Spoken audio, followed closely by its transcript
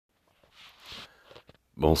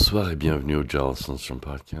Bonsoir et bienvenue au Jarl Ascension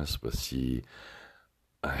Podcast. Voici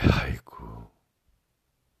un haïku.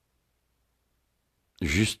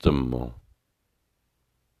 Justement,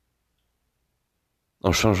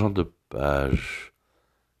 en changeant de page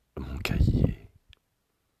de mon cahier,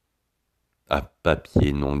 un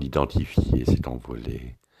papier non identifié s'est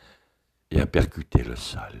envolé et a percuté le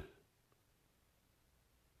sol.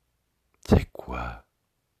 C'est quoi?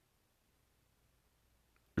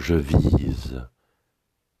 Je vise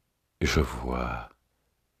et je vois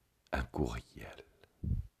un courriel.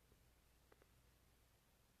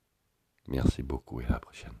 Merci beaucoup et à la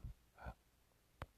prochaine.